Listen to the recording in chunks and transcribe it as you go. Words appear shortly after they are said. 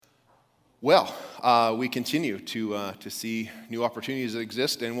Well, we continue to see new opportunities that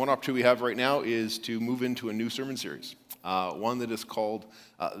exist, and one opportunity we have right now is to move into a new sermon series, one that is called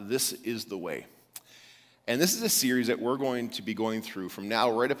This is the Way. And this is a series that we're going to be going through from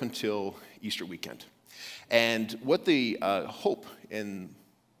now right up until Easter weekend. And what the hope and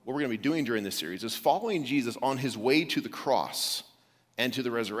what we're going to be doing during this series is following Jesus on his way to the cross and to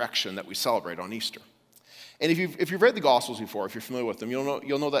the resurrection that we celebrate on Easter. And if you've read the Gospels before, if you're familiar with them,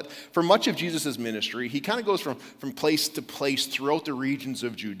 you'll know that for much of Jesus' ministry, he kind of goes from place to place throughout the regions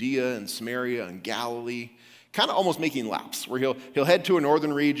of Judea and Samaria and Galilee, kind of almost making laps, where he'll head to a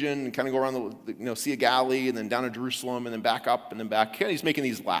northern region and kind of go around the Sea of Galilee and then down to Jerusalem and then back up and then back. He's making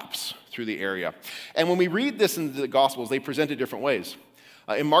these laps through the area. And when we read this in the Gospels, they present it different ways.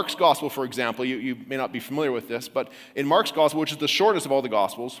 In Mark's Gospel, for example, you may not be familiar with this, but in Mark's Gospel, which is the shortest of all the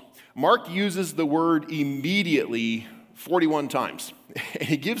Gospels, Mark uses the word immediately 41 times. And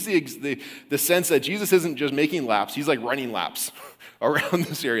he gives the sense that Jesus isn't just making laps, he's like running laps around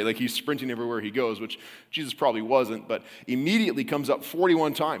this area, like he's sprinting everywhere he goes, which Jesus probably wasn't, but immediately comes up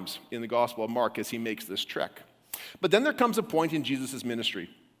 41 times in the Gospel of Mark as he makes this trek. But then there comes a point in Jesus' ministry.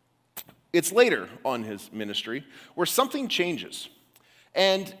 It's later on his ministry where something changes.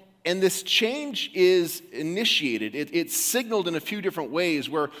 And this change is initiated. It's signaled in a few different ways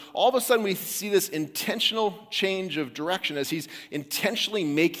where all of a sudden we see this intentional change of direction as he's intentionally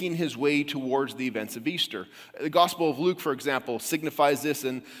making his way towards the events of Easter. The Gospel of Luke, for example, signifies this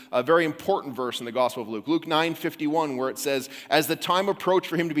in a very important verse in the Gospel of Luke. Luke 9:51, where it says, "As the time approached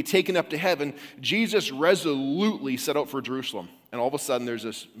for him to be taken up to heaven, Jesus resolutely set out for Jerusalem." And all of a sudden there's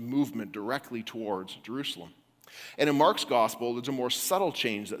this movement directly towards Jerusalem. And in Mark's Gospel, there's a more subtle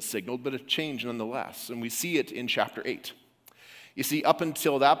change that's signaled, but a change nonetheless. And we see it in chapter 8. You see, up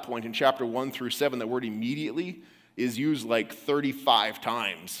until that point, in chapter 1 through 7, the word immediately is used like 35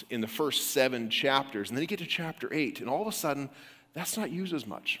 times in the first 7 chapters. And then you get to chapter 8, and all of a sudden, that's not used as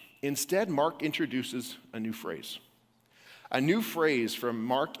much. Instead, Mark introduces a new phrase. A new phrase from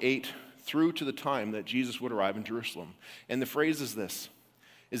Mark 8 through to the time that Jesus would arrive in Jerusalem. And the phrase is this,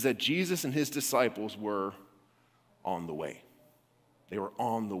 is that Jesus and his disciples were on the way. They were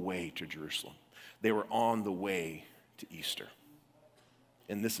on the way to Jerusalem. They were on the way to Easter.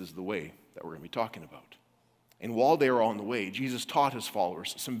 And this is the way that we're going to be talking about. And while they were on the way, Jesus taught his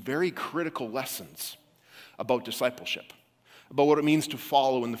followers some very critical lessons about discipleship, about what it means to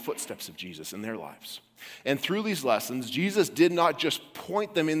follow in the footsteps of Jesus in their lives. And through these lessons, Jesus did not just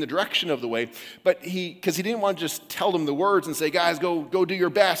point them in the direction of the way, but because he didn't want to just tell them the words and say, guys, go do your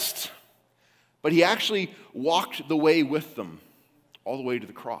best. But he actually walked the way with them all the way to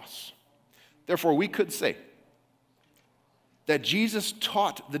the cross. Therefore, we could say that Jesus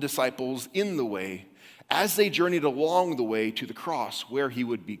taught the disciples in the way as they journeyed along the way to the cross where he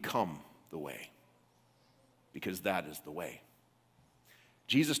would become the way. Because that is the way.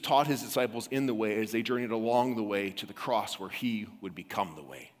 Jesus taught his disciples in the way as they journeyed along the way to the cross where he would become the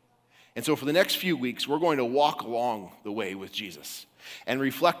way. And so for the next few weeks, we're going to walk along the way with Jesus and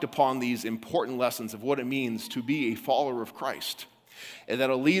reflect upon these important lessons of what it means to be a follower of Christ. And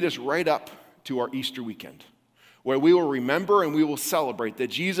that'll lead us right up to our Easter weekend, where we will remember and we will celebrate that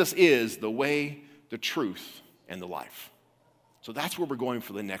Jesus is the way, the truth, and the life. So that's where we're going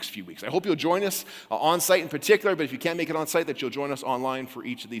for the next few weeks. I hope you'll join us on site in particular, but if you can't make it on site, that you'll join us online for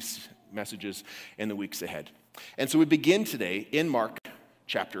each of these messages in the weeks ahead. And so we begin today in Mark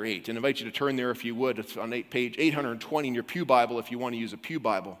chapter 8. And I invite you to turn there if you would. It's on page 820 in your Pew Bible if you want to use a Pew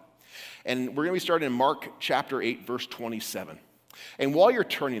Bible. And we're going to be starting in Mark chapter 8, verse 27. And while you're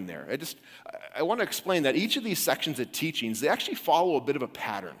turning there, I want to explain that each of these sections of teachings, they actually follow a bit of a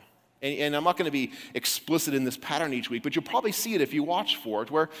pattern. And I'm not going to be explicit in this pattern each week, but you'll probably see it if you watch for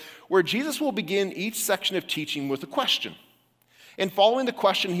it, where Jesus will begin each section of teaching with a question. And following the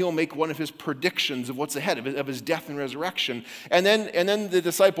question, he'll make one of his predictions of what's ahead of his death and resurrection. And then the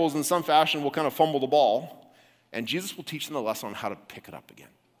disciples, in some fashion, will kind of fumble the ball, and Jesus will teach them the lesson on how to pick it up again.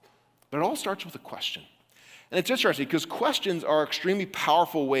 But it all starts with a question. And it's interesting because questions are extremely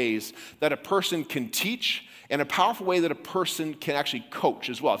powerful ways that a person can teach and a powerful way that a person can actually coach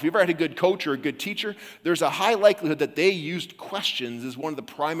as well. If you've ever had a good coach or a good teacher, there's a high likelihood that they used questions as one of the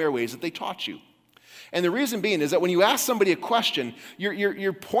primary ways that they taught you. And the reason being is that when you ask somebody a question,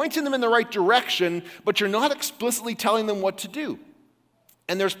 you're pointing them in the right direction, but you're not explicitly telling them what to do.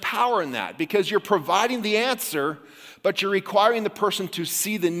 And there's power in that because you're providing the answer, but you're requiring the person to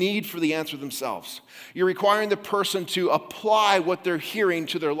see the need for the answer themselves. You're requiring the person to apply what they're hearing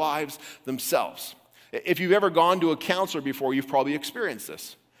to their lives themselves. If you've ever gone to a counselor before, you've probably experienced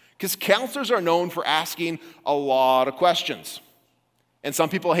this. Because counselors are known for asking a lot of questions. And some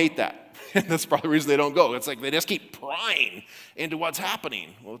people hate that. That's probably the reason they don't go. It's like they just keep prying into what's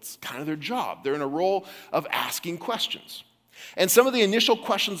happening. Well, it's kind of their job. They're in a role of asking questions. And some of the initial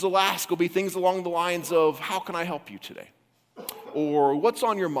questions they'll ask will be things along the lines of, how can I help you today? Or what's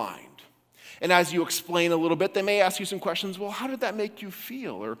on your mind? And as you explain a little bit, they may ask you some questions. Well, how did that make you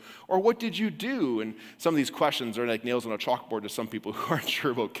feel? Or what did you do? And some of these questions are like nails on a chalkboard to some people who aren't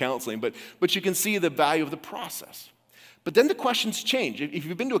sure about counseling. But you can see the value of the process. But then the questions change. If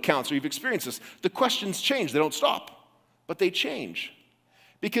you've been to a counselor, you've experienced this, the questions change. They don't stop, but they change.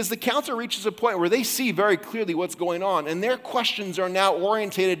 Because the counselor reaches a point where they see very clearly what's going on, and their questions are now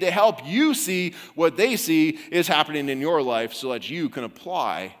orientated to help you see what they see is happening in your life so that you can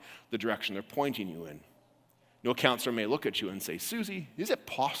apply the direction they're pointing you in. No counselor may look at you and say, Susie, is it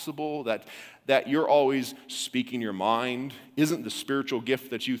possible that you're always speaking your mind isn't the spiritual gift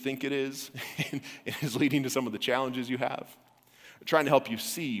that you think it is and is leading to some of the challenges you have? They're trying to help you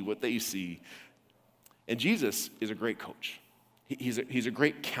see what they see. And Jesus is a great coach. He's a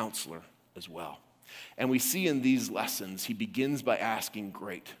great counselor as well. And we see in these lessons, he begins by asking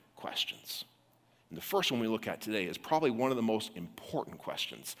great questions. And the first one we look at today is probably one of the most important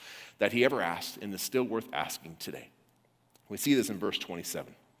questions that he ever asked and is still worth asking today. We see this in verse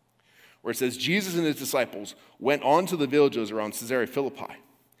 27, where it says, Jesus and his disciples went on to the villages around Caesarea Philippi.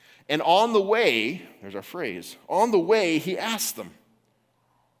 And on the way, there's our phrase, on the way he asked them,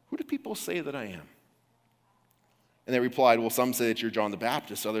 who do people say that I am? And they replied, well, some say that you're John the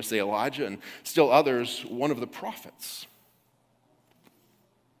Baptist, others say Elijah, and still others, one of the prophets.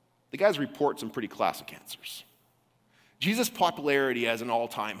 The guys report some pretty classic answers. Jesus' popularity is an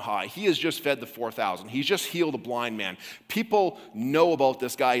all-time high. He has just fed the 4,000. He's just healed a blind man. People know about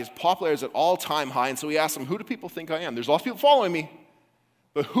this guy. His popularity is at all-time high, and so he asks them, who do people think I am? There's lots of people following me,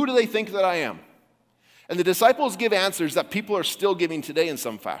 but who do they think that I am? And the disciples give answers that people are still giving today in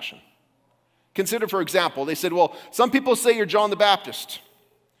some fashion. Consider, for example, they said, well, some people say you're John the Baptist.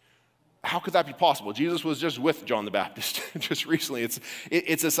 How could that be possible? Jesus was just with John the Baptist just recently.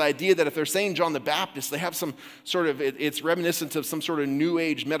 It's this idea that if they're saying John the Baptist, they have some sort of, it's reminiscent of some sort of New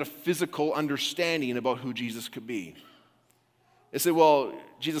Age metaphysical understanding about who Jesus could be. They say, well,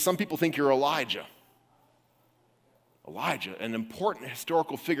 Jesus, some people think you're Elijah. Elijah, an important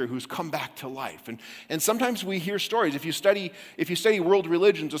historical figure who's come back to life. And sometimes we hear stories. If you study world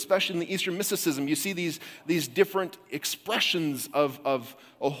religions, especially in the Eastern mysticism, you see these different expressions of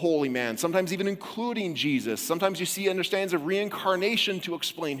a holy man, sometimes even including Jesus. Sometimes you see understandings of reincarnation to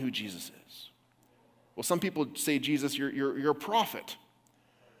explain who Jesus is. Well, some people say, Jesus, you're a prophet.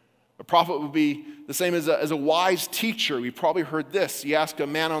 A prophet would be the same as a wise teacher. We've probably heard this. You ask a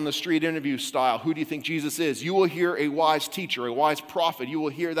man on the street interview style, who do you think Jesus is? You will hear a wise teacher, a wise prophet. You will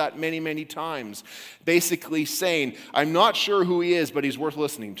hear that many, many times. Basically saying, I'm not sure who he is, but he's worth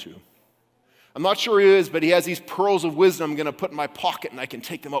listening to. I'm not sure who he is, but he has these pearls of wisdom I'm going to put in my pocket and I can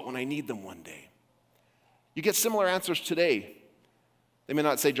take them out when I need them one day. You get similar answers today. They may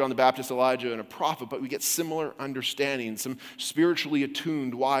not say John the Baptist, Elijah, and a prophet, but we get similar understanding, some spiritually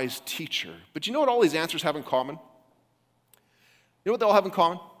attuned, wise teacher. But you know what all these answers have in common? You know what they all have in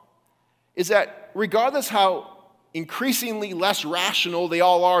common? Is that regardless how increasingly less rational they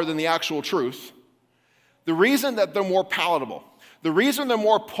all are than the actual truth, the reason that they're more palatable, the reason they're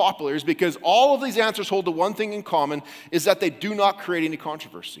more popular is because all of these answers hold to one thing in common, is that they do not create any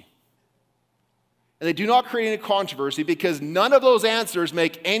controversy. And they do not create any controversy because none of those answers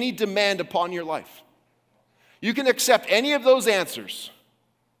make any demand upon your life. You can accept any of those answers.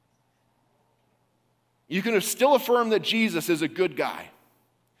 You can still affirm that Jesus is a good guy.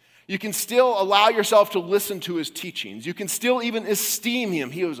 You can still allow yourself to listen to his teachings. You can still even esteem him.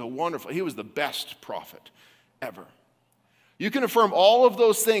 He was the best prophet ever. You can affirm all of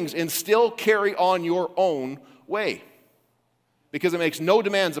those things and still carry on your own way because it makes no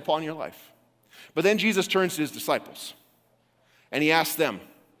demands upon your life. But then Jesus turns to his disciples, and he asks them,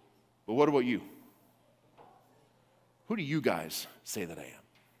 well, what about you? Who do you guys say that I am?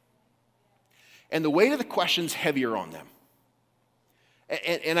 And the weight of the question's heavier on them.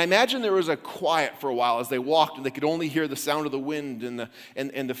 And I imagine there was a quiet for a while as they walked, and they could only hear the sound of the wind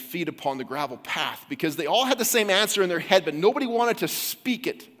and the feet upon the gravel path, because they all had the same answer in their head, but nobody wanted to speak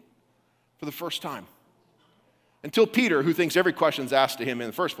it for the first time. Until Peter, who thinks every question's asked to him in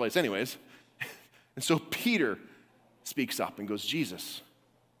the first place anyways. And so Peter speaks up and goes, Jesus,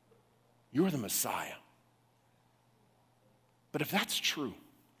 you're the Messiah. But if that's true,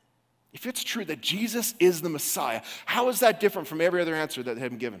 if it's true that Jesus is the Messiah, how is that different from every other answer that they have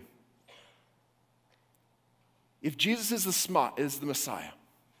been given? If Jesus is the Messiah,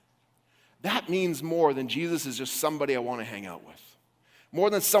 that means more than Jesus is just somebody I want to hang out with. more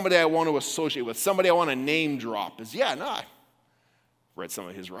than somebody I want to associate with, somebody I want to name drop. I've read some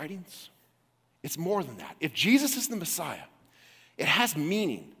of his writings. It's more than that. If Jesus is the Messiah, it has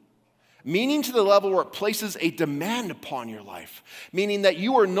meaning. Meaning to the level where it places a demand upon your life, meaning that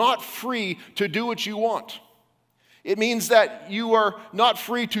you are not free to do what you want. It means that you are not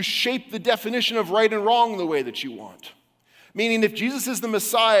free to shape the definition of right and wrong the way that you want. Meaning if Jesus is the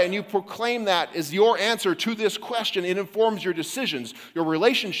Messiah and you proclaim that as your answer to this question, it informs your decisions, your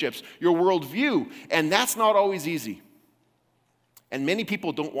relationships, your worldview, and that's not always easy. And many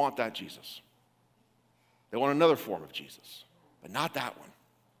people don't want that Jesus. They want another form of Jesus, but not that one.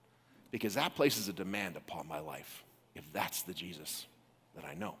 Because that places a demand upon my life, if that's the Jesus that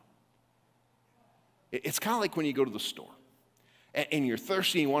I know. It's kind of like when you go to the store, and you're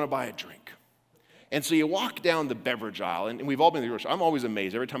thirsty and you want to buy a drink. And so you walk down the beverage aisle, and we've all been to the grocery store. I'm always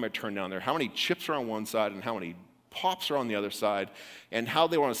amazed every time I turn down there how many chips are on one side and how many pops are on the other side, and how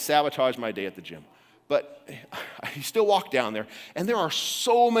they want to sabotage my day at the gym. But you still walk down there, and there are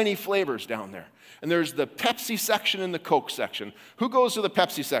so many flavors down there. And there's the Pepsi section and the Coke section. Who goes to the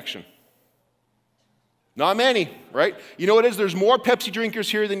Pepsi section? Not many, right? You know what it is? There's more Pepsi drinkers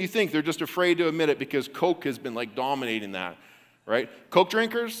here than you think. They're just afraid to admit it because Coke has been like dominating that, right? Coke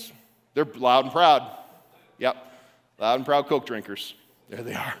drinkers, they're loud and proud. Yep, loud and proud Coke drinkers. There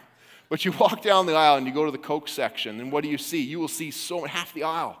they are. But you walk down the aisle and you go to the Coke section, and what do you see? You will see half the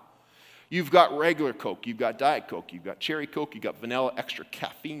aisle. You've got regular Coke, you've got Diet Coke, you've got Cherry Coke, you've got vanilla extra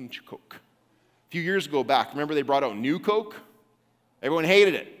caffeine Coke. A few years ago back, remember they brought out new Coke? Everyone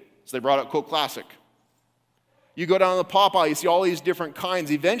hated it, so they brought out Coke Classic. You go down the pop aisle, you see all these different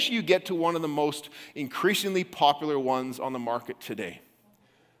kinds. Eventually you get to one of the most increasingly popular ones on the market today,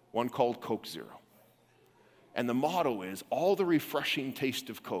 one called Coke Zero. And the motto is, all the refreshing taste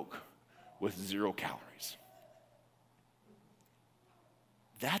of Coke with 0 calories.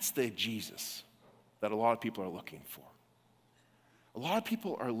 That's the Jesus that a lot of people are looking for. A lot of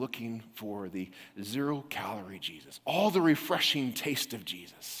people are looking for the 0-calorie Jesus, all the refreshing taste of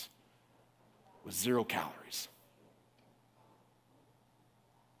Jesus with 0 calories.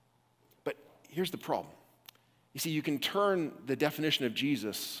 But here's the problem. You see, you can turn the definition of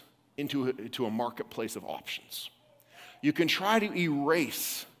Jesus into a marketplace of options. You can try to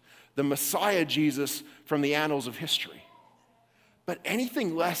erase the Messiah Jesus from the annals of history. But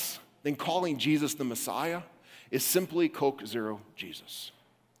anything less than calling Jesus the Messiah is simply Coke Zero Jesus.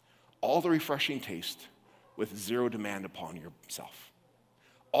 All the refreshing taste with 0 demand upon yourself.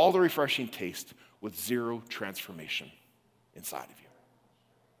 All the refreshing taste with 0 transformation inside of you.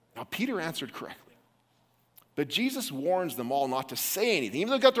 Now, Peter answered correctly. But Jesus warns them all not to say anything.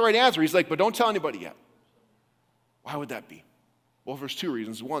 Even though they got the right answer, he's like, but don't tell anybody yet. Why would that be? Well, there's 2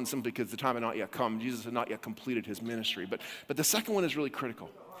 reasons. One, simply because the time had not yet come. Jesus had not yet completed his ministry. But the second one is really critical.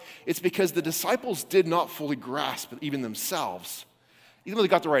 It's because the disciples did not fully grasp, even themselves, even though they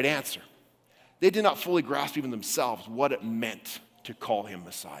got the right answer, they did not fully grasp even themselves what it meant to call him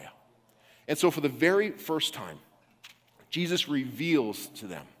Messiah. And so for the very first time, Jesus reveals to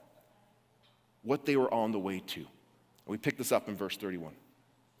them what they were on the way to. And we pick this up in verse 31.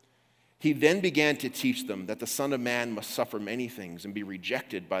 He then began to teach them that the Son of Man must suffer many things and be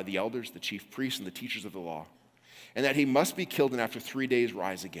rejected by the elders, the chief priests, and the teachers of the law, and that he must be killed and after 3 days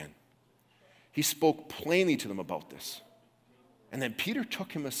rise again. He spoke plainly to them about this. And then Peter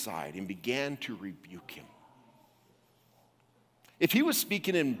took him aside and began to rebuke him. If he was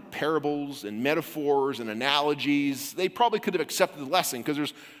speaking in parables and metaphors and analogies, they probably could have accepted the lesson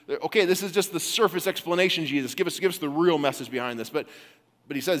because this is just the surface explanation, Jesus. Give us the real message behind this. But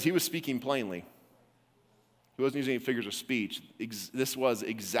he says he was speaking plainly. He wasn't using any figures of speech. This was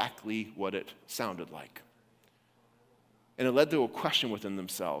exactly what it sounded like. And it led to a question within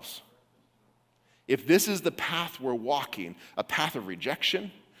themselves. If this is the path we're walking, a path of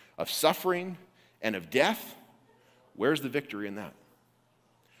rejection, of suffering, and of death, where's the victory in that?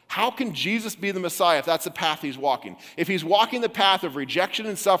 How can Jesus be the Messiah if that's the path he's walking? If he's walking the path of rejection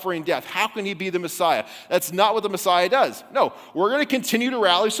and suffering and death, how can he be the Messiah? That's not what the Messiah does. No, we're going to continue to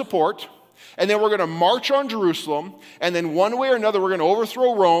rally support, and then we're going to march on Jerusalem, and then one way or another we're going to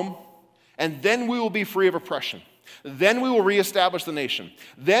overthrow Rome, and then we will be free of oppression. Then we will reestablish the nation.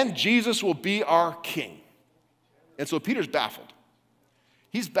 Then Jesus will be our king. And so Peter's baffled.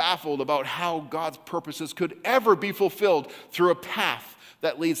 He's baffled about how God's purposes could ever be fulfilled through a path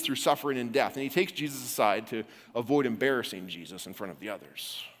that leads through suffering and death. And he takes Jesus aside to avoid embarrassing Jesus in front of the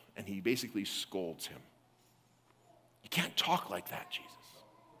others. And he basically scolds him. You can't talk like that, Jesus.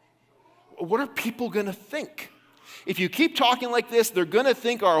 What are people going to think? If you keep talking like this, they're going to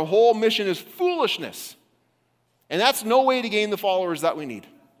think our whole mission is foolishness. And that's no way to gain the followers that we need.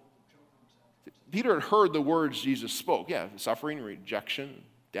 Peter had heard the words Jesus spoke. Yeah, suffering, rejection,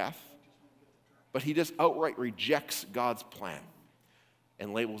 death. But he just outright rejects God's plan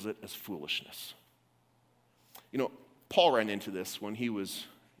and labels it as foolishness. You know, Paul ran into this when he was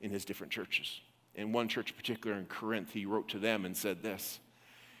in his different churches. In one church in particular in Corinth, he wrote to them and said this.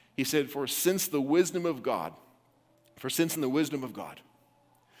 He said, For since in the wisdom of God,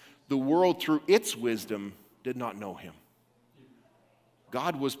 the world through its wisdom did not know him.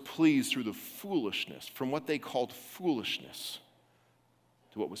 God was pleased through the foolishness, from what they called foolishness,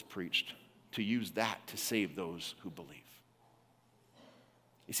 to what was preached, to use that to save those who believe.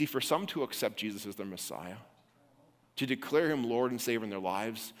 You see, for some to accept Jesus as their Messiah, to declare him Lord and Savior in their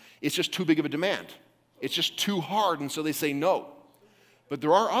lives, it's just too big of a demand. It's just too hard, and so they say no. But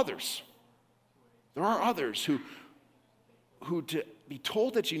there are others. There are others who to be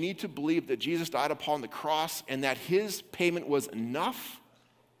told that you need to believe that Jesus died upon the cross and that his payment was enough,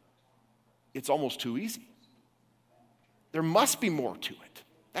 it's almost too easy. There must be more to it.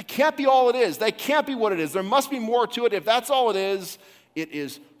 That can't be all it is. That can't be what it is. There must be more to it. If that's all it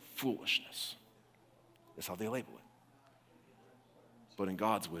is foolishness. That's how they label it. But in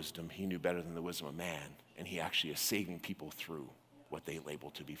God's wisdom, he knew better than the wisdom of man, and he actually is saving people through what they label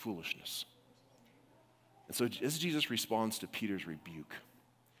to be foolishness. And so as Jesus responds to Peter's rebuke,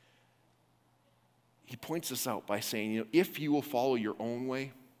 he points this out by saying, if you will follow your own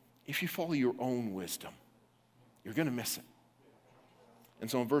way, if you follow your own wisdom, you're going to miss it. And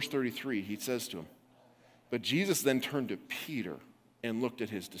so in verse 33, he says to him, but Jesus then turned to Peter and looked at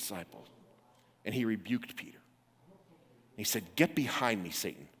his disciple, and he rebuked Peter. He said, get behind me,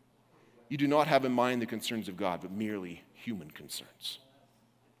 Satan. You do not have in mind the concerns of God, but merely human concerns.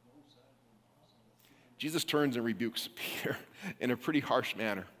 Jesus turns and rebukes Peter in a pretty harsh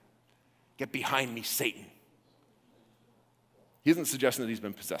manner. Get behind me, Satan. He isn't suggesting that he's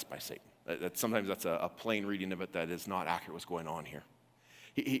been possessed by Satan. Sometimes that's a plain reading of it that is not accurate what's going on here.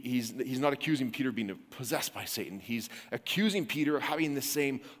 He's not accusing Peter of being possessed by Satan. He's accusing Peter of having the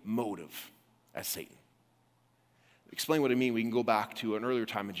same motive as Satan. To explain what I mean, we can go back to an earlier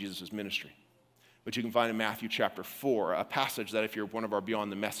time in Jesus' ministry, which you can find in Matthew chapter 4, a passage that if you're one of our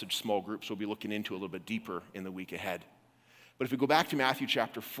Beyond the Message small groups, we'll be looking into a little bit deeper in the week ahead. But if we go back to Matthew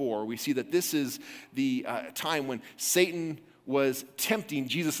chapter 4, we see that this is the time when Satan was tempting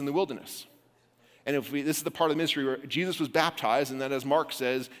Jesus in the wilderness. And this is the part of the ministry where Jesus was baptized, and then as Mark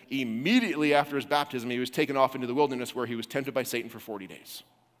says, immediately after his baptism, he was taken off into the wilderness where he was tempted by Satan for 40 days.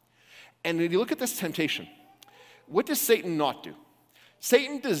 And when you look at this temptation, what does Satan not do?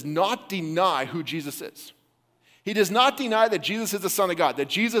 Satan does not deny who Jesus is. He does not deny that Jesus is the Son of God, that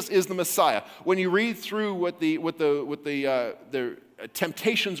Jesus is the Messiah. When you read through what the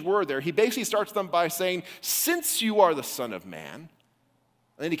temptations were there, he basically starts them by saying, since you are the Son of Man,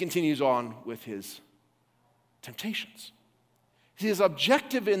 and then he continues on with his temptations. His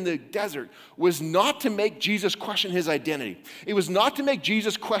objective in the desert was not to make Jesus question his identity. It was not to make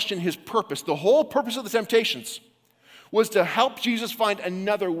Jesus question his purpose. The whole purpose of the temptations was to help Jesus find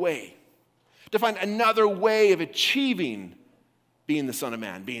another way, to find another way of achieving being the Son of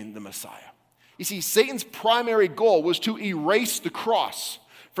Man, being the Messiah. You see, Satan's primary goal was to erase the cross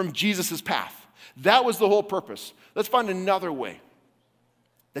from Jesus' path. That was the whole purpose. Let's find another way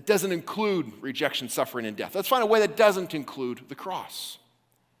that doesn't include rejection, suffering, and death. Let's find a way that doesn't include the cross.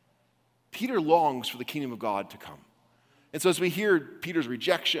 Peter longs for the kingdom of God to come. And so as we hear Peter's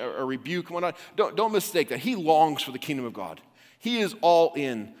rejection or rebuke and whatnot, don't mistake that. He longs for the kingdom of God. He is all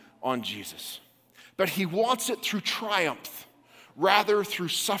in on Jesus. But he wants it through triumph, rather through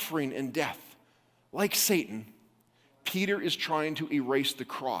suffering and death. Like Satan, Peter is trying to erase the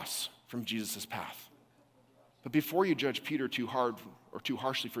cross from Jesus' path. But before you judge Peter too hard or too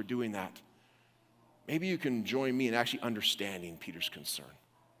harshly for doing that, maybe you can join me in actually understanding Peter's concern.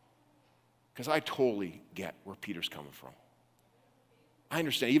 Because I totally get where Peter's coming from. I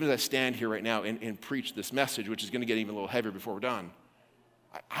understand, even as I stand here right now and preach this message, which is going to get even a little heavier before we're done,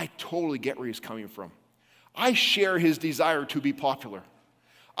 I totally get where he's coming from. I share his desire to be popular.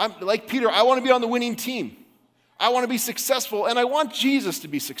 I'm like Peter, I want to be on the winning team. I want to be successful, and I want Jesus to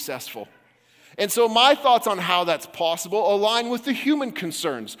be successful. And so my thoughts on how that's possible align with the human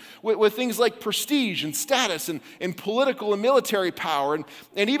concerns, with things like prestige and status and political and military power.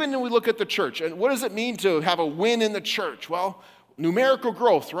 And even when we look at the church, and what does it mean to have a win in the church? Well, numerical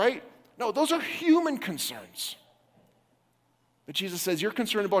growth, right? No, those are human concerns. But Jesus says, you're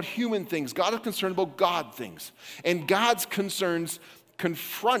concerned about human things. God is concerned about God things. And God's concerns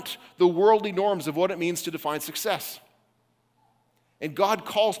confront the worldly norms of what it means to define success. And God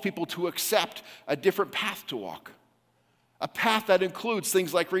calls people to accept a different path to walk, A path that includes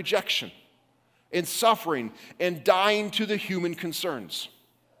things like rejection and suffering and dying to the human concerns.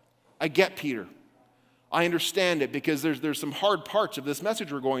 I get Peter. I understand it because there's some hard parts of this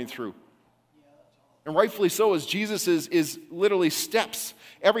message we're going through. And rightfully so, as Jesus is literally steps.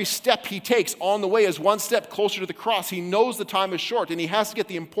 Every step he takes on the way is one step closer to the cross. He knows the time is short, and he has to get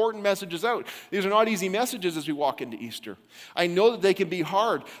the important messages out. These are not easy messages as we walk into Easter. I know that they can be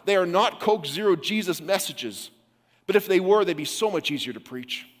hard. They are not Coke Zero Jesus messages. But if they were, they'd be so much easier to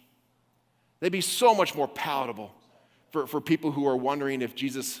preach. They'd be so much more palatable for people who are wondering if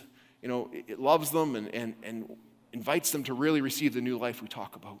Jesus, loves them and invites them to really receive the new life we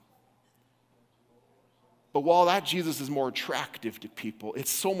talk about. But while that Jesus is more attractive to people, it's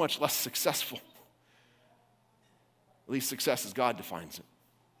so much less successful. At least success as God defines it.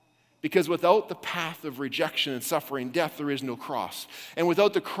 Because without the path of rejection and suffering and death, there is no cross. And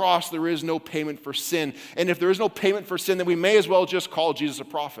without the cross, there is no payment for sin. And if there is no payment for sin, then we may as well just call Jesus a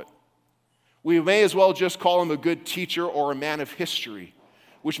prophet. We may as well just call him a good teacher or a man of history,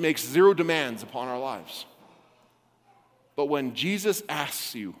 which makes zero demands upon our lives. But when Jesus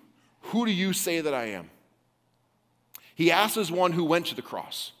asks you, who do you say that I am? He asks one who went to the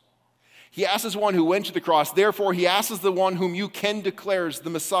cross. He asks one who went to the cross. Therefore, he asks the one whom you can declare as the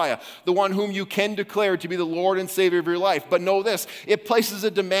Messiah, the one whom you can declare to be the Lord and Savior of your life. But know this, it places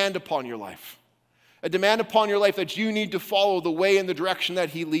a demand upon your life. A demand upon your life that you need to follow the way and the direction that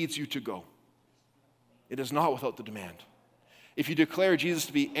he leads you to go. It is not without the demand. If you declare Jesus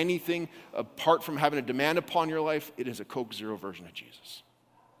to be anything apart from having a demand upon your life, it is a Coke Zero version of Jesus.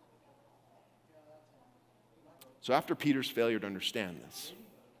 So after Peter's failure to understand this,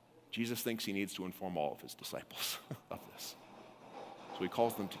 Jesus thinks he needs to inform all of his disciples of this. So he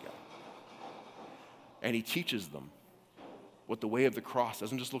calls them together. And he teaches them what the way of the cross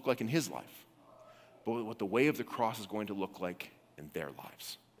doesn't just look like in his life, but what the way of the cross is going to look like in their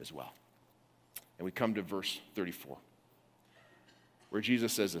lives as well. And we come to verse 34, where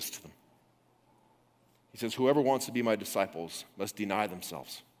Jesus says this to them. He says, whoever wants to be my disciples must deny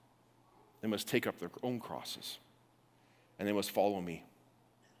themselves. They must take up their own crosses, and they must follow me.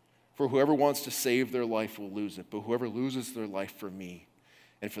 For whoever wants to save their life will lose it, but whoever loses their life for me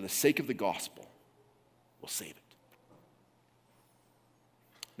and for the sake of the gospel will save it.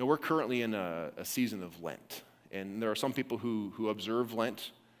 Now, we're currently in a season of Lent, and there are some people who observe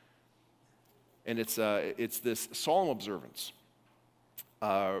Lent, and it's this solemn observance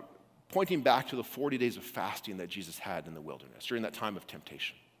pointing back to the 40 days of fasting that Jesus had in the wilderness during that time of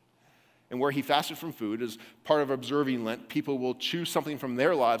temptation. And where he fasted from food, as part of observing Lent, people will choose something from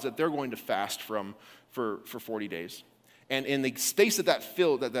their lives that they're going to fast from for 40 days. And in the space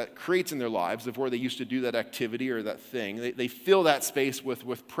that creates in their lives of where they used to do that activity or that thing, they fill that space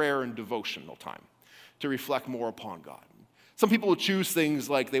with prayer and devotional time to reflect more upon God. Some people will choose things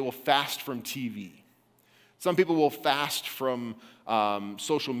like they will fast from TV. Some people will fast from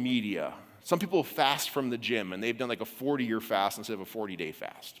social media. Some people fast from the gym, and they've done like a 40-year fast instead of a 40-day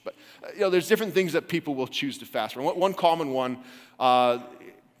fast. But there's different things that people will choose to fast from. One common one,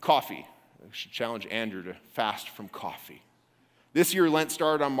 coffee. I should challenge Andrew to fast from coffee. This year, Lent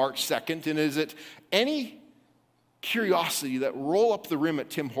started on March 2nd, and is it any curiosity that Roll Up the Rim at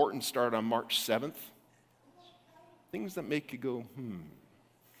Tim Hortons started on March 7th? Things that make you go,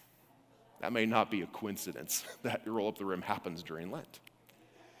 That may not be a coincidence that Roll Up the Rim happens during Lent.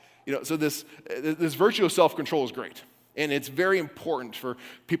 So this virtue of self-control is great. And it's very important for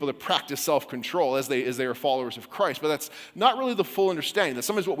people to practice self-control as they are followers of Christ. But that's not really the full understanding. That's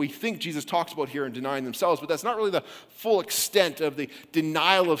sometimes what we think Jesus talks about here in denying themselves, but that's not really the full extent of the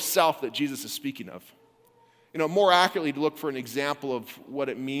denial of self that Jesus is speaking of. More accurately, to look for an example of what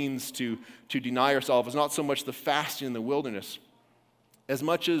it means to deny yourself is not so much the fasting in the wilderness, as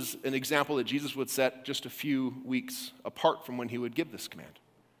much as an example that Jesus would set just a few weeks apart from when he would give this command.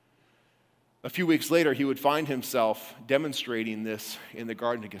 A few weeks later, he would find himself demonstrating this in the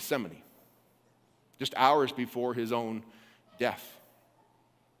Garden of Gethsemane, just hours before his own death.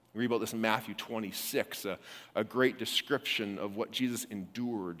 We read about this in Matthew 26, a great description of what Jesus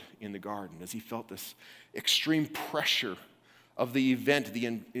endured in the garden as he felt this extreme pressure of the event,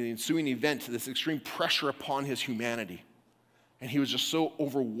 the ensuing event, this extreme pressure upon his humanity. And he was just so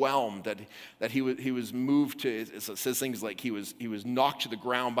overwhelmed that he was moved to, it says things like he was knocked to the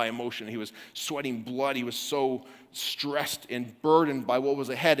ground by emotion. He was sweating blood. He was so stressed and burdened by what was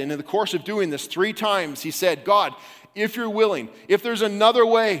ahead. And in the course of doing this 3 times, he said, God, if you're willing, if there's another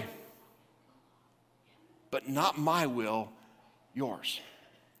way, but not my will, yours.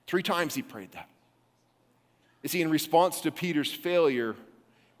 3 times he prayed that. You see, in response to Peter's failure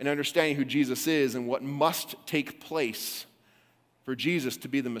in understanding who Jesus is and what must take place for Jesus to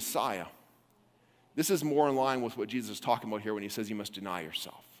be the Messiah, this is more in line with what Jesus is talking about here when he says you must deny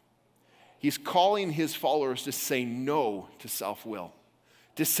yourself. He's calling his followers to say no to self-will,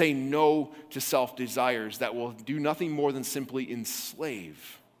 to say no to self-desires that will do nothing more than simply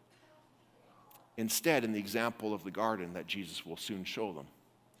enslave. Instead, in the example of the garden that Jesus will soon show them,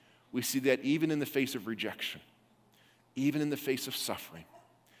 we see that even in the face of rejection, even in the face of suffering,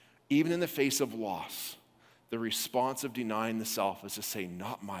 even in the face of loss, the response of denying the self is to say,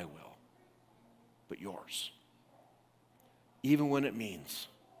 not my will, but yours. Even when it means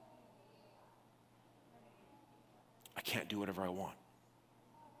I can't do whatever I want.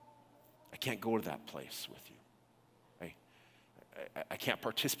 I can't go to that place with you. I can't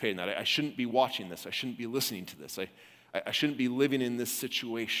participate in that. I shouldn't be watching this. I shouldn't be listening to this. I shouldn't be living in this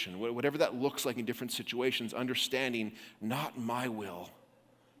situation. Whatever that looks like in different situations, understanding not my will,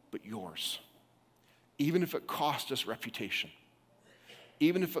 but yours. Even if it cost us reputation.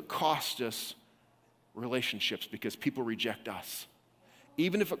 Even if it cost us relationships because people reject us.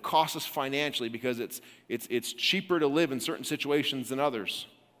 Even if it costs us financially because it's cheaper to live in certain situations than others.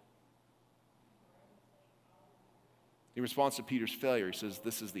 In response to Peter's failure, he says,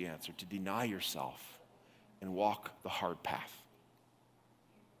 this is the answer, to deny yourself and walk the hard path.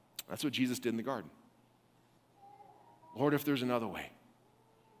 That's what Jesus did in the garden. Lord, if there's another way,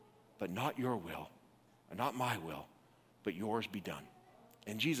 but not your will, and not my will, but yours be done.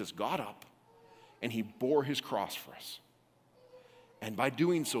 And Jesus got up and he bore his cross for us. And by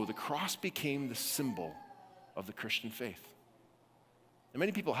doing so, the cross became the symbol of the Christian faith. And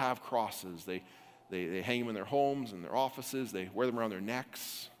many people have crosses. They hang them in their homes and their offices. They wear them around their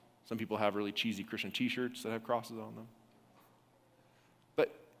necks. Some people have really cheesy Christian t-shirts that have crosses on them.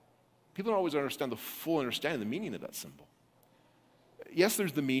 But people don't always understand the full understanding, the meaning of that symbol. Yes,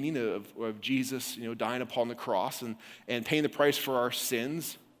 there's the meaning of Jesus, dying upon the cross and paying the price for our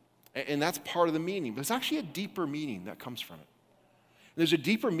sins. And that's part of the meaning. But there's actually a deeper meaning that comes from it. And there's a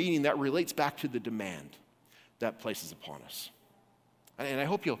deeper meaning that relates back to the demand that places upon us. And I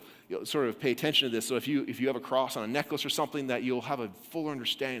hope you'll sort of pay attention to this. So if you have a cross on a necklace or something, that you'll have a fuller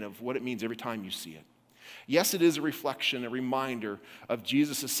understanding of what it means every time you see it. Yes, it is a reflection, a reminder of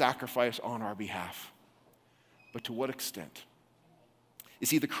Jesus' sacrifice on our behalf. But to what extent? You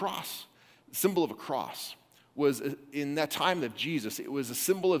see, the cross, the symbol of a cross, was in that time of Jesus, it was a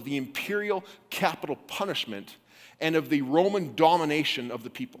symbol of the imperial capital punishment and of the Roman domination of the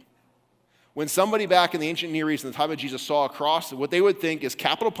people. When somebody back in the ancient Near East in the time of Jesus saw a cross, what they would think is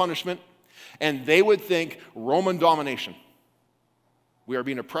capital punishment, and they would think Roman domination. We are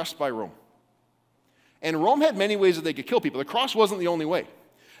being oppressed by Rome. And Rome had many ways that they could kill people. The cross wasn't the only way.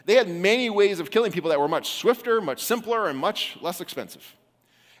 They had many ways of killing people that were much swifter, much simpler, and much less expensive.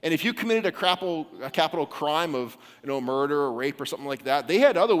 And if you committed a capital crime of murder or rape or something like that, they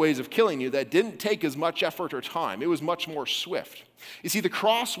had other ways of killing you that didn't take as much effort or time. It was much more swift. You see, the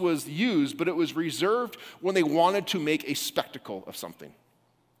cross was used, but it was reserved when they wanted to make a spectacle of something.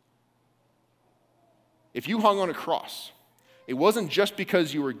 If you hung on a cross, it wasn't just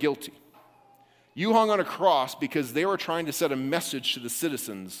because you were guilty. You hung on a cross because they were trying to send a message to the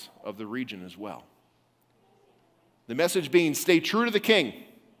citizens of the region as well. The message being, stay true to the king.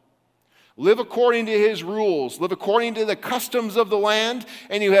 Live according to his rules. Live according to the customs of the land,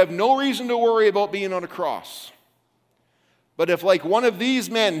 and you have no reason to worry about being on a cross. But if, like one of these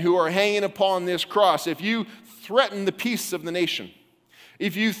men who are hanging upon this cross, if you threaten the peace of the nation,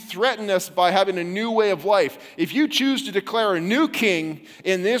 if you threaten us by having a new way of life, if you choose to declare a new king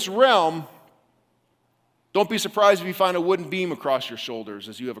in this realm, don't be surprised if you find a wooden beam across your shoulders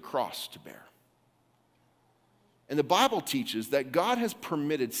as you have a cross to bear. And the Bible teaches that God has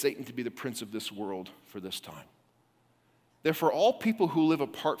permitted Satan to be the prince of this world for this time. Therefore, all people who live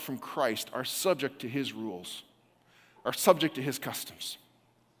apart from Christ are subject to his rules, are subject to his customs.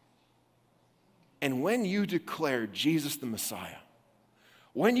 And when you declare Jesus the Messiah,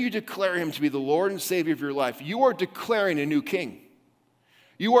 when you declare him to be the Lord and Savior of your life, you are declaring a new king.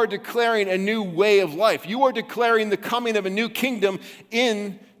 You are declaring a new way of life. You are declaring the coming of a new kingdom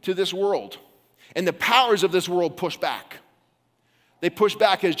into this world. And the powers of this world push back. They push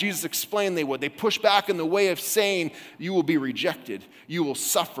back as Jesus explained they would. They push back in the way of saying you will be rejected. You will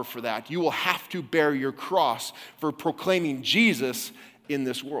suffer for that. You will have to bear your cross for proclaiming Jesus in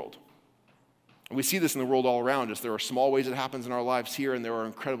this world. And we see this in the world all around us. There are small ways it happens in our lives here, and there are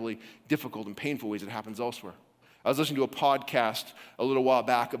incredibly difficult and painful ways it happens elsewhere. I was listening to a podcast a little while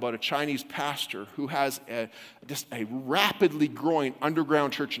back about a Chinese pastor who has just a rapidly growing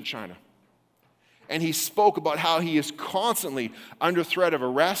underground church in China. And he spoke about how he is constantly under threat of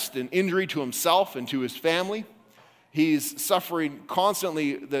arrest and injury to himself and to his family. He's suffering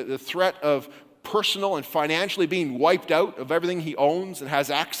constantly the threat of personal and financially being wiped out of everything he owns and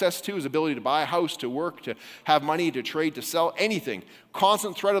has access to, his ability to buy a house, to work, to have money, to trade, to sell, anything.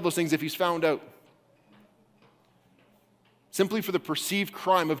 Constant threat of those things if he's found out. Simply for the perceived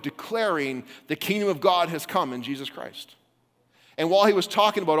crime of declaring the kingdom of God has come in Jesus Christ. And while he was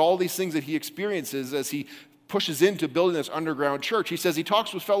talking about all these things that he experiences as he pushes into building this underground church, he says he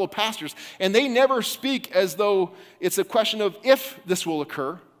talks with fellow pastors, and they never speak as though it's a question of if this will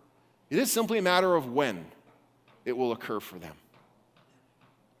occur. It is simply a matter of when it will occur for them.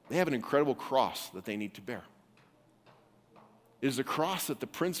 They have an incredible cross that they need to bear. It is a cross that the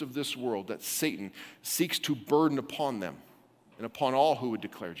prince of this world, that Satan, seeks to burden upon them and upon all who would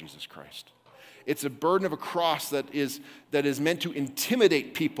declare Jesus Christ. It's a burden of a cross that is meant to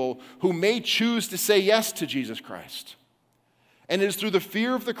intimidate people who may choose to say yes to Jesus Christ. And it is through the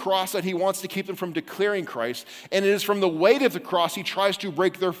fear of the cross that he wants to keep them from declaring Christ. And it is from the weight of the cross he tries to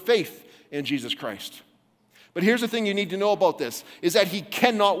break their faith in Jesus Christ. But here's the thing you need to know about this, is that he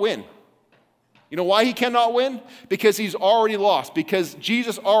cannot win. You know why he cannot win? Because he's already lost. Because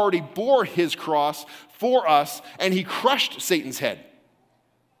Jesus already bore his cross for us, and he crushed Satan's head.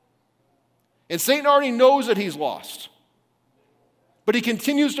 And Satan already knows that he's lost. But he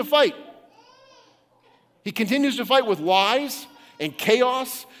continues to fight. He continues to fight with lies and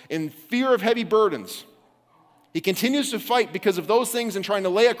chaos and fear of heavy burdens. He continues to fight because of those things and trying to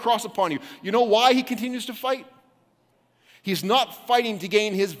lay a cross upon you. You know why he continues to fight? He's not fighting to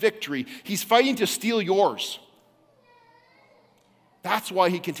gain his victory. He's fighting to steal yours. That's why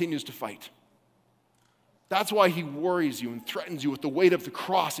he continues to fight. That's why he worries you and threatens you with the weight of the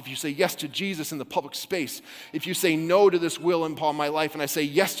cross if you say yes to Jesus in the public space. If you say no to this will upon my life and I say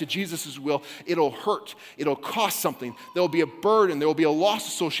yes to Jesus' will, it'll hurt. It'll cost something. There will be a burden. There will be a loss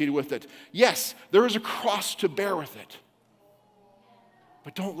associated with it. Yes, there is a cross to bear with it.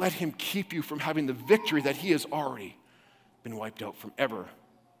 But don't let him keep you from having the victory that he has already been wiped out from ever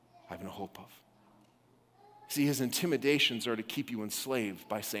having a hope of. See, his intimidations are to keep you enslaved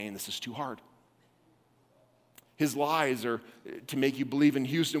by saying this is too hard. His lies are to make you believe in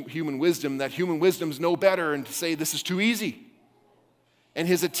human wisdom, that human wisdoms know better, and to say this is too easy. And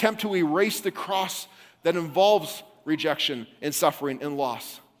his attempt to erase the cross that involves rejection and suffering and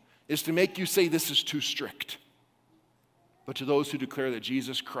loss is to make you say this is too strict. But to those who declare that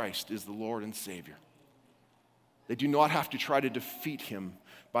Jesus Christ is the Lord and Savior, they do not have to try to defeat him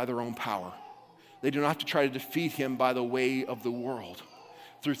by their own power. They do not have to try to defeat him by the way of the world,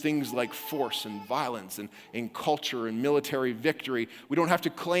 through things like force and violence and culture and military victory. We don't have to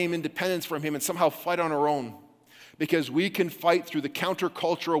claim independence from him and somehow fight on our own, because we can fight through the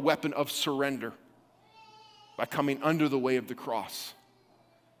countercultural weapon of surrender by coming under the way of the cross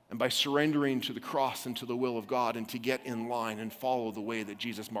and by surrendering to the cross and to the will of God, and to get in line and follow the way that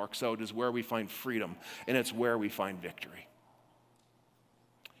Jesus marks out is where we find freedom, and it's where we find victory.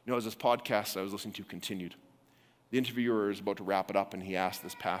 You know, as this podcast I was listening to continued, the interviewer is about to wrap it up, and he asked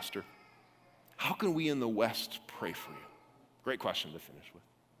this pastor, how can we in the West pray for you? Great question to finish with.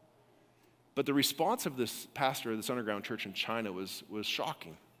 But the response of this pastor of this underground church in China was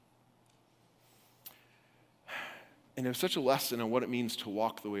shocking. And it was such a lesson on what it means to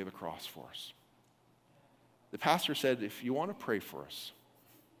walk the way of the cross for us. The pastor said, if you want to pray for us,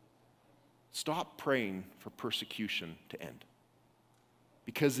 stop praying for persecution to end.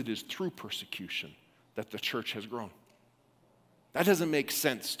 Because it is through persecution that the church has grown. That doesn't make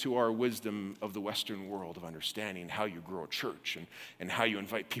sense to our wisdom of the Western world of understanding how you grow a church and how you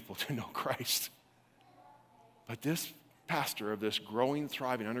invite people to know Christ. But this pastor of this growing,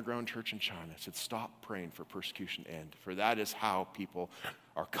 thriving underground church in China said, stop praying for persecution to end, for that is how people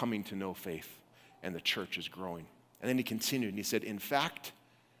are coming to know faith and the church is growing. And then he continued and he said, in fact,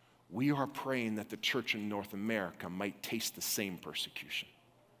 we are praying that the church in North America might taste the same persecution,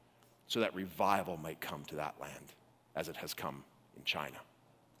 so that revival might come to that land as it has come in China.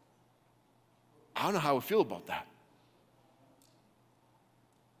 I don't know how I feel about that.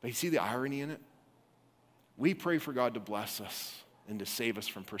 But you see the irony in it? We pray for God to bless us and to save us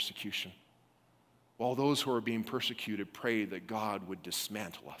from persecution, while those who are being persecuted pray that God would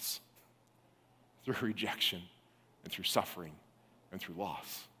dismantle us through rejection and through suffering and through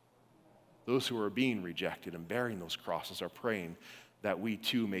loss. Those who are being rejected and bearing those crosses are praying that we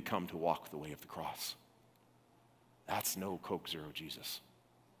too may come to walk the way of the cross. That's no Coke Zero Jesus.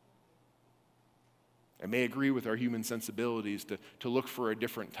 I may agree with our human sensibilities to look for a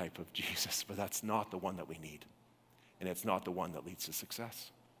different type of Jesus, but that's not the one that we need. And it's not the one that leads to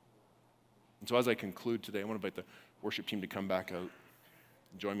success. And so as I conclude today, I want to invite the worship team to come back out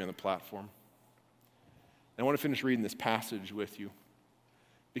and join me on the platform. I want to finish reading this passage with you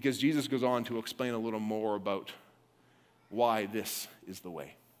because Jesus goes on to explain a little more about why this is the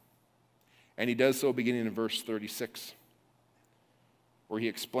way. And he does so beginning in verse 36, where he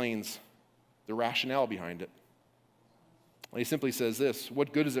explains the rationale behind it. And he simply says this: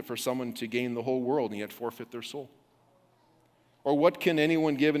 what good is it for someone to gain the whole world and yet forfeit their soul? Or what can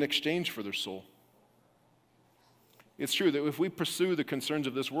anyone give in exchange for their soul? It's true that if we pursue the concerns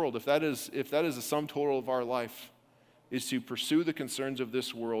of this world, if that is the sum total of our life, is to pursue the concerns of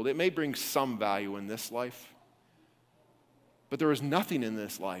this world, it may bring some value in this life, but there is nothing in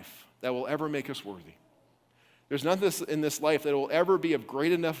this life that will ever make us worthy. There's nothing in this life that will ever be of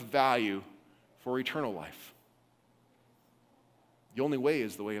great enough value for eternal life. The only way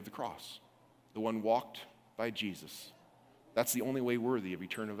is the way of the cross, the one walked by Jesus. That's the only way worthy of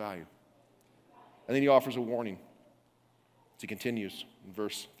eternal value. And then he offers a warning. He continues in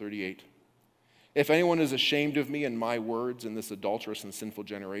verse 38. If anyone is ashamed of me and my words in this adulterous and sinful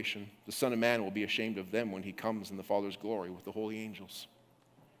generation, the Son of Man will be ashamed of them when he comes in the Father's glory with the holy angels.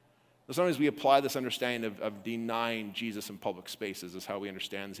 Now, sometimes we apply this understanding of denying Jesus in public spaces is how we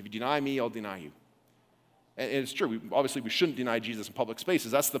understand this. If you deny me, I'll deny you. And it's true. Obviously, we shouldn't deny Jesus in public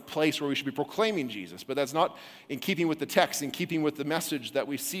spaces. That's the place where we should be proclaiming Jesus. But that's not in keeping with the text, in keeping with the message that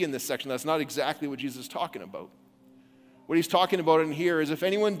we see in this section. That's not exactly what Jesus is talking about. What he's talking about in here is if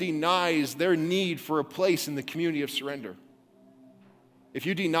anyone denies their need for a place in the community of surrender, if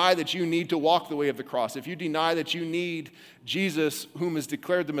you deny that you need to walk the way of the cross, if you deny that you need Jesus, whom is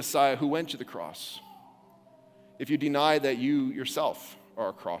declared the Messiah, who went to the cross, if you deny that you yourself are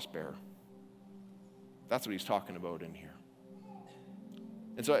a cross bearer, that's what he's talking about in here.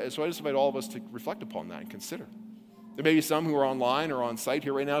 And so I just invite all of us to reflect upon that and consider. There may be some who are online or on site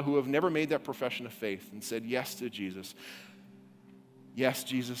here right now who have never made that profession of faith and said yes to Jesus. Yes,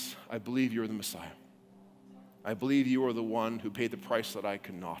 Jesus, I believe you're the Messiah. I believe you are the one who paid the price that I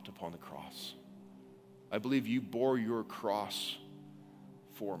could not upon the cross. I believe you bore your cross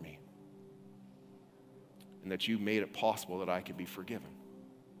for me and that you made it possible that I could be forgiven.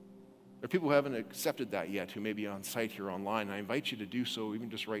 There are people who haven't accepted that yet, who may be on site here online. And I invite you to do so even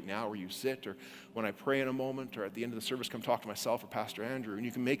just right now where you sit, or when I pray in a moment, or at the end of the service, come talk to myself or Pastor Andrew, and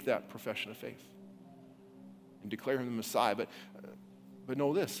you can make that profession of faith and declare him the Messiah. But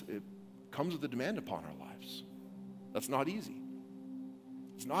know this, it comes with a demand upon our lives. That's not easy.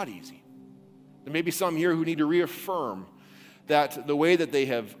 It's not easy. There may be some here who need to reaffirm that the way that they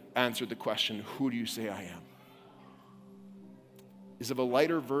have answered the question, who do you say I am, is of a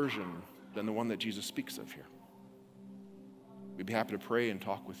lighter version than the one that Jesus speaks of here. We'd be happy to pray and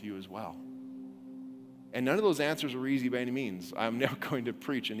talk with you as well. And none of those answers are easy by any means. I'm never going to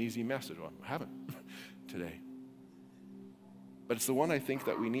preach an easy message. Well, I haven't today. But it's the one I think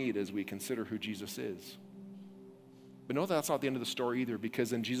that we need as we consider who Jesus is. But know that's not the end of the story either,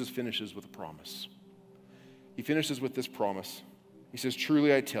 because then Jesus finishes with a promise. He finishes with this promise. He says,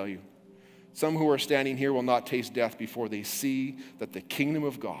 truly I tell you, some who are standing here will not taste death before they see that the kingdom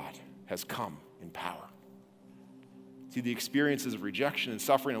of God has come in power. See, the experiences of rejection and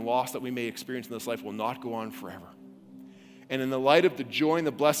suffering and loss that we may experience in this life will not go on forever. And in the light of the joy and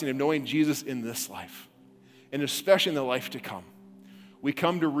the blessing of knowing Jesus in this life, and especially in the life to come, we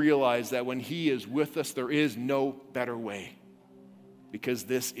come to realize that when he is with us, there is no better way, because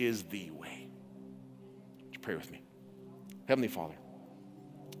this is the way. Would you pray with me? Heavenly Father,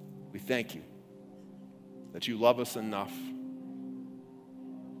 we thank you that you love us enough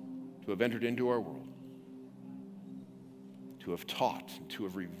to have entered into our world, to have taught and to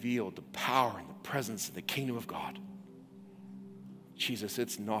have revealed the power and the presence of the kingdom of God. Jesus,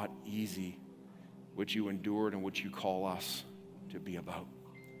 it's not easy what you endured and what you call us to be about.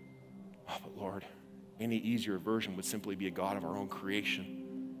 Oh, but Lord, any easier version would simply be a God of our own creation.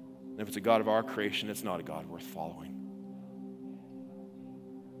 And if it's a God of our creation, it's not a God worth following.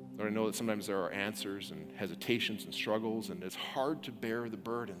 Lord, I know that sometimes there are answers and hesitations and struggles, and it's hard to bear the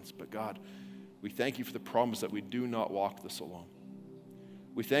burdens. But God, we thank you for the promise that we do not walk this alone.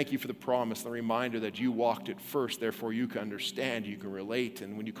 We thank you for the promise, the reminder that you walked it first, therefore you can understand, you can relate,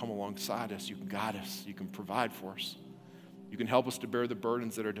 and when you come alongside us, you can guide us, you can provide for us. You can help us to bear the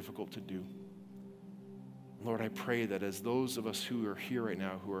burdens that are difficult to do. Lord, I pray that as those of us who are here right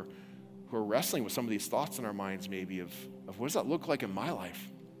now, who are wrestling with some of these thoughts in our minds maybe of what does that look like in my life?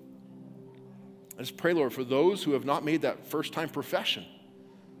 I just pray, Lord, for those who have not made that first-time profession,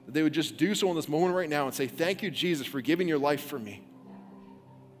 that they would just do so in this moment right now and say, thank you, Jesus, for giving your life for me.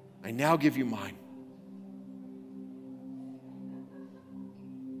 I now give you mine.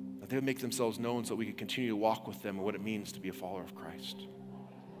 That they would make themselves known so that we could continue to walk with them and what it means to be a follower of Christ.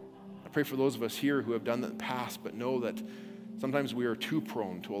 I pray for those of us here who have done that in the past, but know that sometimes we are too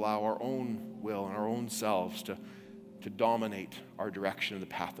prone to allow our own will and our own selves to dominate our direction and the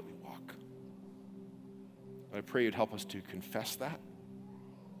path that we walk. I pray you'd help us to confess that,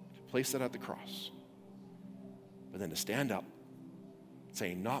 to place that at the cross, but then to stand up,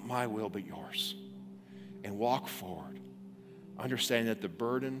 saying, not my will, but yours, and walk forward, understanding that the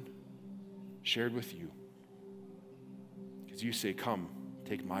burden shared with you, because you say, come,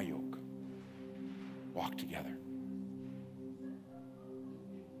 take my yoke, walk together.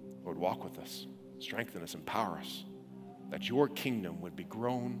 Lord, walk with us, strengthen us, empower us, that your kingdom would be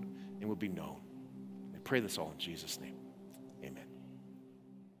grown and would be known. We pray this all in Jesus' name. Amen.